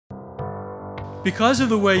Because of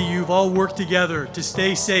the way you've all worked together to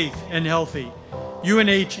stay safe and healthy,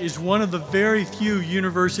 UNH is one of the very few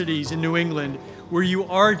universities in New England where you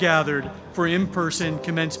are gathered for in-person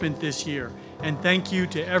commencement this year. And thank you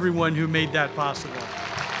to everyone who made that possible.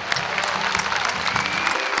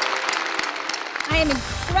 I am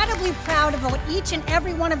incredibly proud of what each and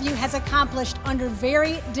every one of you has accomplished under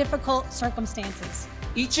very difficult circumstances.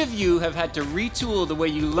 Each of you have had to retool the way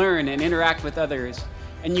you learn and interact with others,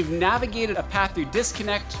 and you've navigated a path through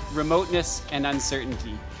disconnect, remoteness, and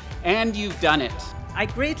uncertainty. And you've done it. I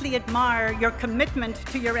greatly admire your commitment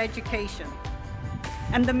to your education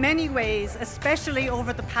and the many ways, especially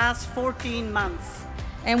over the past 14 months.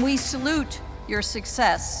 And we salute your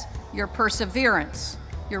success, your perseverance,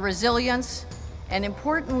 your resilience, and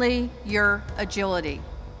importantly, your agility.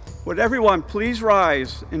 Would everyone please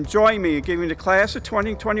rise and join me in giving the class of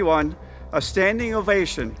 2021 a standing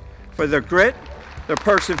ovation for their grit, their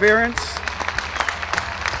perseverance,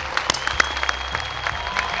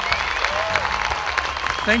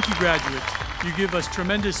 Thank you, graduates. You give us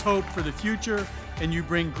tremendous hope for the future, and you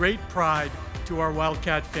bring great pride to our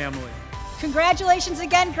Wildcat family. Congratulations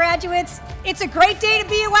again, graduates. It's a great day to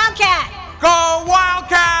be a Wildcat. Go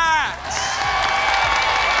Wildcat!